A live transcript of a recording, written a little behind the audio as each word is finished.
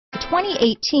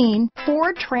2018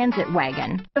 Ford Transit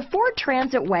Wagon. The Ford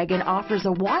Transit Wagon offers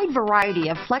a wide variety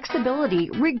of flexibility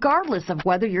regardless of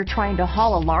whether you're trying to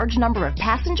haul a large number of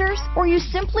passengers or you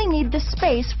simply need the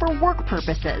space for work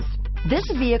purposes. This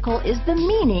vehicle is the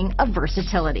meaning of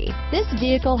versatility. This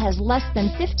vehicle has less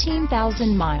than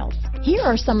 15,000 miles. Here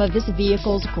are some of this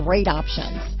vehicle's great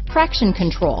options: traction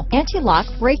control, anti-lock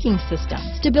braking system,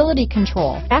 stability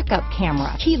control, backup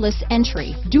camera, keyless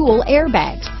entry, dual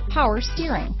airbags, power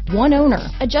steering, one owner,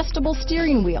 adjustable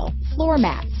steering wheel, floor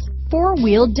mats,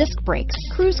 four-wheel disc brakes,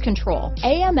 cruise control,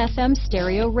 AM/FM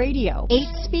stereo radio, 8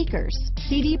 speakers,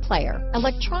 CD player,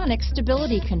 electronic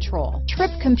stability control,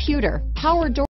 trip computer, power door